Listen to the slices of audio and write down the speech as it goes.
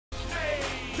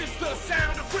the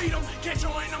sound of freedom. Can't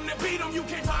join them, then beat them. You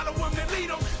can't follow them, then lead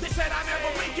them. They said I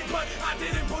never make it, but I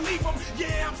didn't believe them.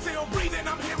 Yeah, I'm still breathing,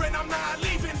 I'm here and I'm not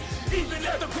leaving. Even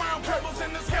if the ground crumbles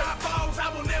and the sky falls, I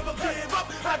will never give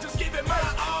up. I just give it my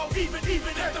all. Even if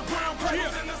the ground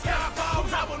crumbles and the sky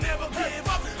falls, I will never give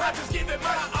up. I just give it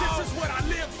my all. This is what I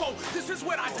live for. This is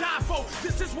what I die for.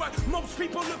 This is what most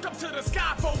people look up to the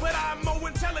sky for. But I'm more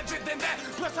intelligent than that.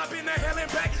 Plus I've been to hell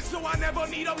and back, so I never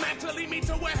need a man to lead me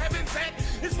to where heaven's at.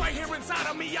 It's right here inside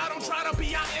of me. I don't try to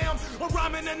be, I am a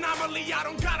rhyming anomaly. I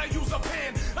don't gotta use a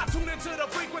pen. I tune into the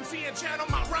frequency and channel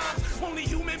my rhymes. Only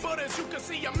human, but as you can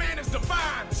see, a man is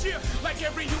divine. Yeah, like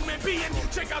every human being,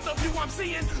 check out the view I'm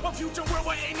seeing. A future world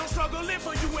where ain't no struggle live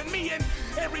for you and me and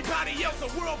everybody else. A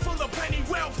world full of plenty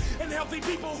wealth and healthy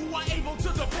people who are able to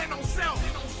depend on self.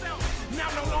 Now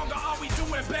no longer are we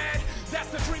doing bad. That's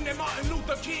the dream that Martin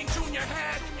Luther King Jr.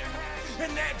 had.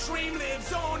 And that dream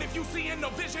lives on. If you see in the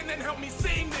vision, then help me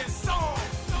sing this song.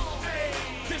 Hey,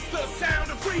 this the sound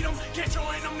of freedom. Can't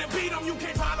join them, then beat them. You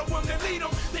can't follow them, then lead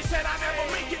them. They said I never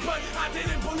make it, but I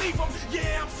didn't believe them.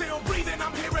 Yeah, I'm still breathing,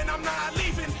 I'm here and I'm not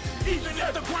leaving. Even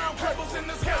if the ground crumbles and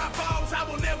the sky falls, I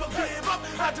will never give up.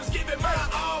 I just give it my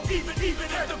all. Even if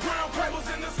the ground crumbles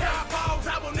and the sky falls,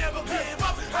 I will never give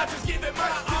up. I just give it my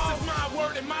all. This is my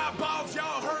word and my balls.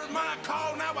 Y'all heard my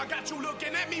call. Now I got you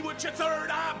looking at me with your third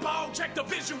eyeball. Check the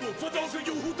visual. For those of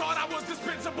you who thought I was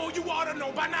dispensable, you ought to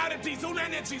know by now that diesel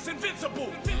energy's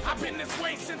invincible. I've been this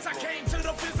way since I came to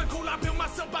the physical. I built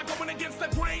myself by going against the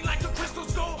grain like a crystal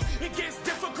skull. It gets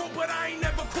difficult, but I ain't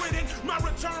never quitting. My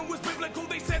return was biblical.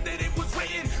 They said that it was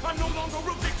written. I'm no longer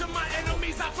a victim. My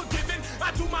enemies are forgiven.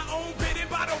 I do my own bidding.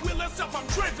 By the will of self, I'm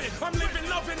driven. I'm living,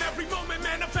 loving every moment,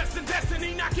 manifesting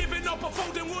destiny. Not giving up or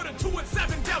folding with a 2 and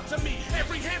 7 dealt to me.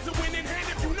 Every hand's a winning hand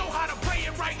if you know how to play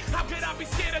it right. How could I be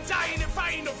scared of dying if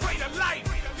I ain't afraid of life?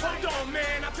 Hold on,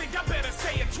 man, I think I better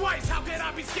say it twice. How could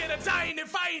I be scared of dying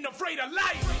if I ain't afraid of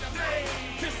life? Hey,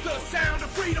 this the sound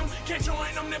of freedom. Can't join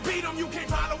them, then beat them. You can't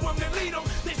follow them, then lead them.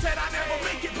 They said I never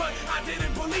make it, but I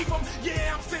didn't believe them.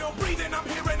 Yeah, I'm still breathing, I'm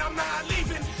here and I'm not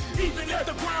leaving. Even if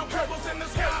the ground crumbles and the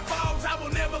sky falls, I will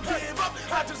never give up.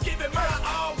 I just give it my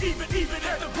all. Even if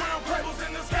the ground crumbles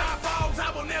and the sky falls,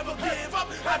 I will never give up.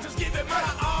 I just give it my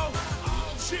all.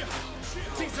 Yeah.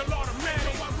 Things a lot of man.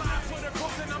 So I ride for the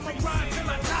cause and I'ma ride till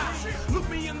I die. Look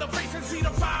me in the face and see the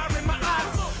fire in my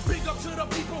eyes. Big up to the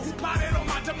people who plotted on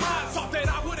my demise. Thought that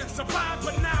I wouldn't survive,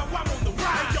 but now I'm on the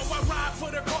rise. Yo, I ride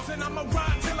for the cause and I'ma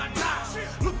ride till I die.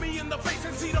 Look me in the face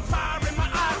and see the fire in my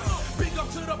eyes. Big up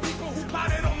to the people who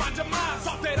plotted on my demise.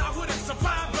 Thought that I wouldn't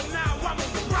survive, but now I'm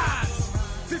on the rise.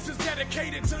 This is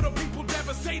dedicated to the people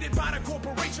devastated by the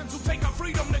corporations who take our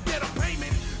freedom to get a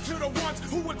payment. To the ones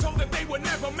who were told that they would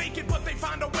never make it, but they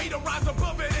find a way to rise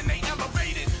above it and they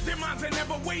elevate it. Their minds had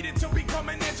never waited to become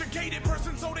an educated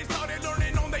person, so they started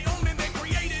learning on their own and they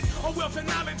created a wealth of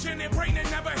knowledge in their brain and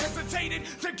never hesitated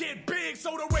to get big,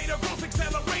 so the rate of growth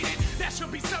accelerated. That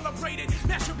should be celebrated,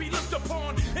 that should be looked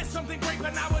upon. It's something great,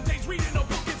 but nowadays reading a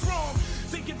book is wrong.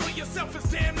 Thinking for yourself is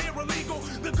damn near illegal.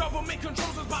 The government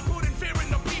controls us by putting fear in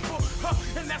the people,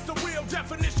 and that's the real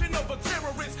definition of a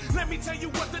terrorist. Let me tell you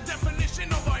what the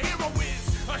definition of a hero is.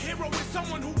 A hero is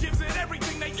someone who gives it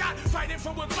everything they got, fighting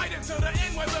for what's right until the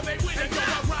end, whether they win or not.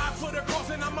 I ride for the cause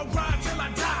and I'ma ride till I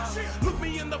die. Look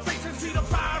me in the face and see the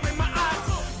fire in my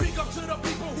eyes. Big up to the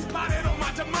people who plotted on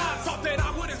my demise. Thought that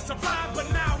I wouldn't survive,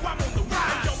 but now I'm on the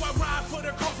rise. Yo, I ride for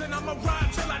the cause and I'ma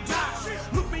ride till I die.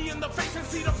 Look me in the face and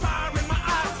see the fire in my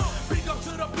eyes. Big up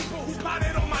to the people who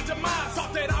plotted on my demise.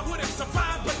 Thought that I wouldn't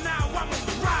survive, but now I'm on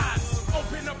the rise.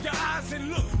 Open up your eyes and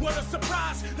look, what a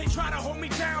surprise. They try to hold me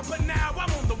down, but now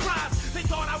I'm on the rise. They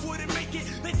thought I wouldn't make it,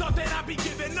 they thought that I'd be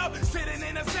giving up. Sitting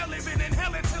in a cell, living in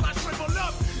hell until I shrivel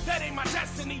up. That ain't my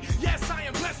destiny, yes, I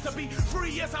am blessed to be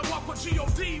free as I walk with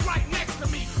G.O.D. right next to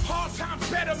me. Hard times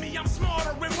better me, I'm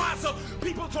smarter and wiser.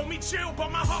 People told me chill,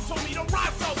 but my heart told me to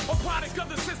rise up. A product of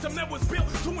the system that was built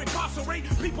to incarcerate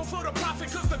people for the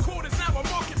profit, cause the court is now a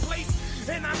marketplace.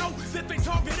 And I know that they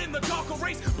targeting the darker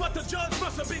race, but the judge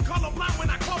must have been colorblind when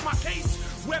I called my case.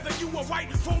 Whether you are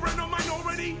white, foreign, or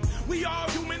minority, we all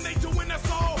human, they doing us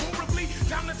all horribly.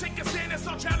 Time to take a stand and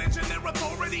start challenging their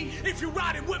authority. If you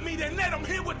riding with me, then let them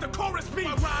hear what the chorus be.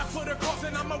 I ride for the cause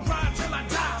and I'ma ride till I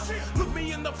die. Look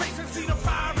me in the face and see the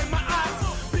fire in my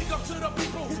eyes. Big up to the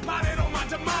people who plotted on my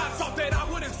demise. Thought that I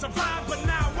wouldn't survive, but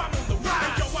now I'm on the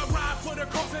rise. Yo, I ride for the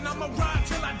cause and I'ma ride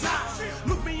till I die.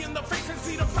 Look me in the face and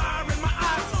see the fire in my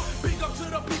eyes. Big up to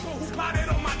the people who plotted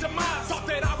on my demise. Thought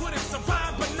that I wouldn't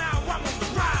survive, but now I'm on the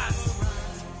rise.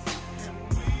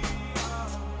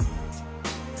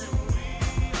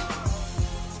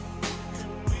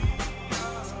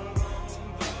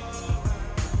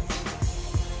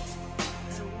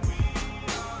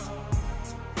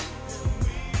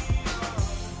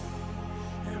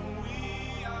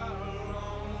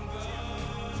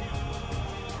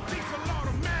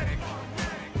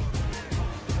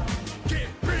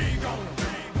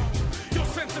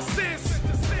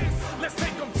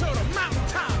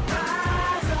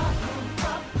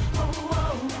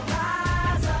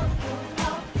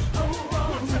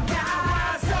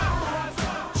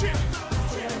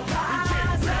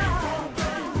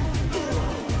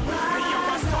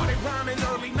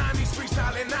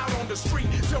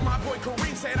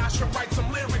 should write some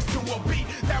lyrics to a beat.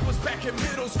 That was back in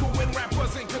middle school when rap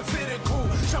wasn't considered cool.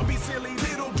 Chubby, silly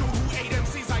little dude who ate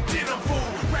MCs like dinner food.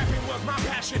 Rapping was my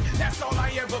passion, that's all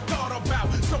I ever thought about.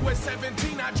 So at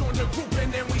 17 I joined a group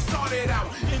and then we started out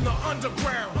in the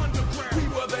underground. We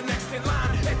were the next in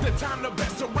line. At the time the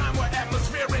best around were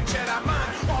Atmosphere and Jedi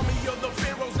Mind. Army of the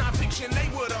Pharaohs, non-fiction, they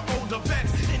were the older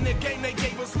vets. In the game they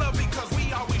gave us love because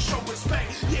we always show respect.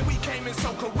 Yeah, we came in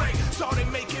so correct, started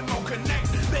making more connects.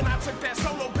 Then I took that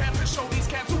solo path to show these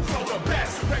cats who flow the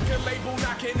best. Record label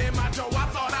knocking in my door, I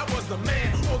thought I was the man.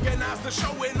 Organized the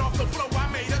show and off the floor I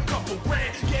made a couple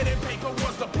grand. Getting paper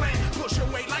was the plan, pushing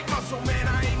weight like muscle man.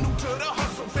 I ain't new to the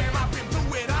hustle fam, I've been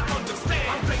through it, I understand.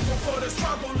 I'm thankful for the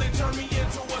struggle, it turned me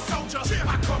into a soldier.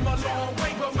 I come a long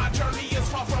way but my journey is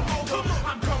far from over.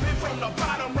 I'm coming from the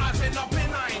bottom, rising up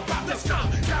and I ain't about to stop.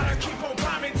 Gotta keep on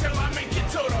climbing till I make it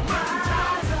to the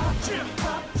mountaintop.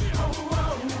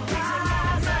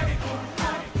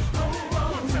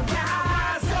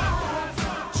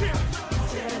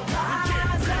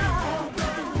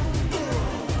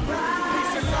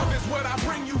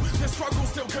 Struggle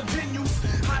still continues.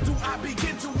 How do I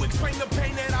begin to explain the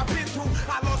pain that I've been through?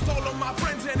 I lost all of my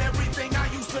friends and everything I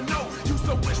used to know. Used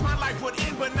to wish my life would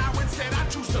end, but now instead I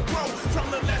choose to grow.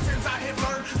 From the lessons I have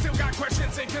learned, still got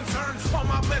questions and concerns. All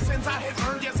my blessings I have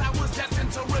earned, yes I was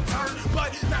destined to return.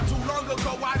 But not too long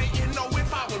ago I didn't know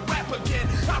if I would rap again.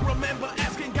 I remember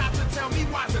asking God to tell me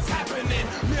why this happening.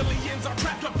 Millions are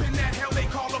trapped up in that hell they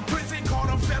call a prison. Called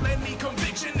a felony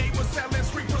conviction, they were selling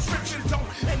street prescriptions. Don't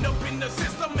end up in the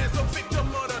system as a victim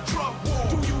of the drug war.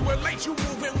 Do you relate? You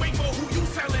move and wait for who you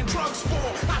selling drugs for.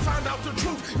 I found out the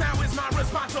truth, now it's my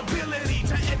responsibility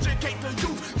to educate the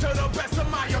youth to the best of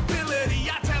my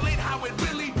ability. I tell it how it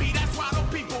really be, that's why the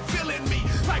people feeling me.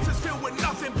 Life is filled with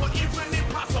nothing but infinite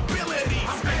possibilities.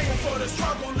 I'm thankful for the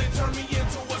struggle, it turned me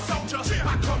into a soldier.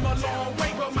 I come a long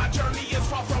way but my journey is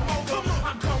far from over.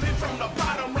 I'm coming from the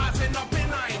bottom, rising up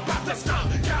and I ain't about to stop.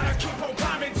 Gotta keep on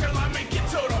climbing till I make it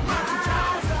to the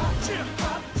mountaintop.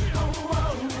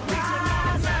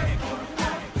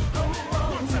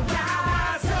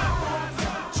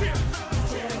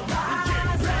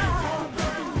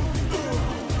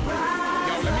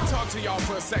 To y'all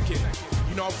for a second.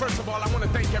 You know, first of all, I want to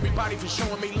thank everybody for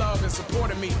showing me love and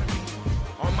supporting me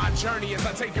on my journey as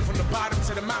I take it from the bottom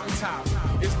to the mountaintop.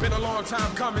 It's been a long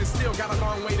time coming, still got a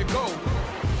long way to go.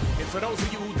 And for those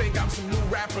of you who think I'm some new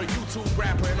rapper, YouTube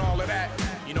rapper and all of that,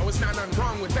 you know, it's not nothing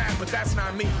wrong with that, but that's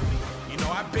not me. You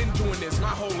know, I've been doing this my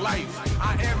whole life.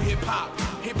 I am hip-hop.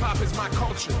 Hip-hop is my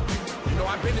culture. You know,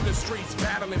 I've been in the streets,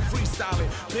 battling, freestyling,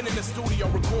 been in the studio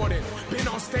recording, been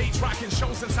on stage rocking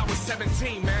shows since I was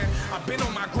 17, man. I've been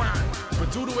on my grind,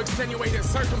 but due to extenuating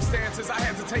circumstances, I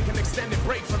had to take an extended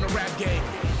break from the rap game.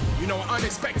 You know, an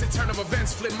unexpected turn of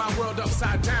events flipped my world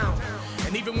upside down.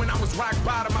 And even when I was rock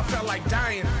bottom, I felt like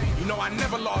dying. You know, I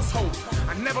never lost hope.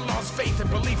 I never lost faith and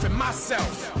belief in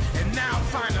myself. And now,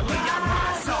 finally,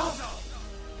 I rise up.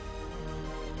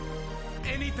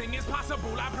 Anything is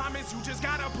possible, I promise. You just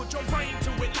gotta put your brain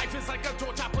to it. Life is like a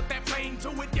torch, I put that flame to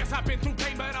it. Yes, I've been through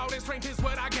pain, but all this strength is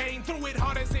what I gained through it.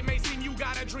 Hard as it may seem, you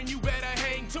got a dream, you better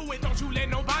hang to it. Don't you let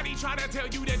nobody try to tell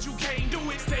you that you can't do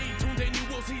it. Stay tuned and you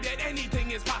will see that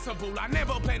anything is possible. I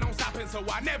never plan on stopping, so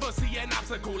I never see an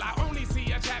obstacle. I only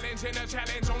see a challenge, and a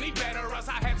challenge only better us.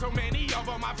 I had so many of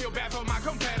them, I feel bad for my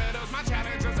competitors, my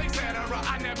challenges, etc.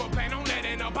 I never plan on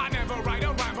letting up, I never write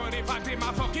a rhyme, but if I did,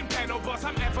 my fucking pen will bust.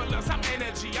 I'm effortless, I'm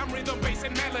energy, I'm rhythm, bass,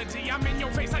 and melody. I'm in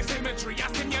your face like symmetry, I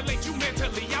stimulate you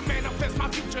mentally. I manifest my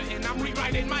future and I'm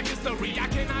rewriting my history. I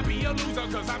cannot be a loser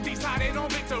cause I'm decided on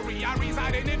victory. I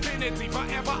reside in infinity,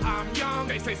 forever I'm young.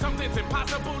 They say something's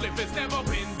impossible if it's never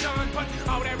been done, but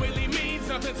all that really means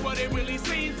nothing's what it really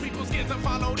seems. People scared to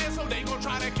follow this, so they gon'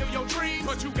 try to kill your dreams.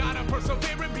 But you gotta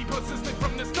persevere and be persistent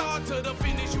from the start to the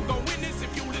finish. You gon' win this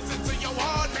if you listen to your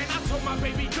heart. Man, I told my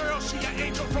baby girl she an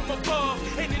angel from above,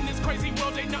 and in this crazy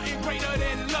world ain't nothing greater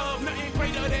than love, nothing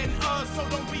greater than us, so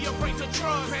don't be afraid to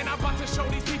trust. Man, I'm about to show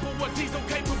these people what these are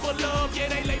capable of. Yeah,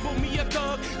 they label me a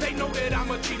thug, they know that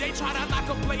I'm a G. They try to lock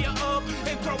a player up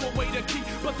and throw away the key,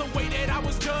 but the way that I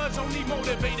was judged only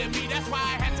motivated me. That's why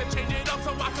I had to change it up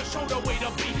so I could show the way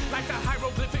to be. Like the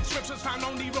hieroglyphic scriptures found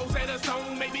on the Rosetta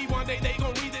Stone. Maybe one day they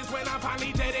gon' read this when I'm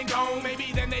finally dead and gone.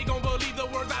 Maybe then they gon' believe the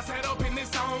words I said up in this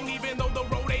song. Even though the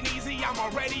road ain't easy, I'm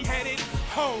already headed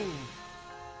home.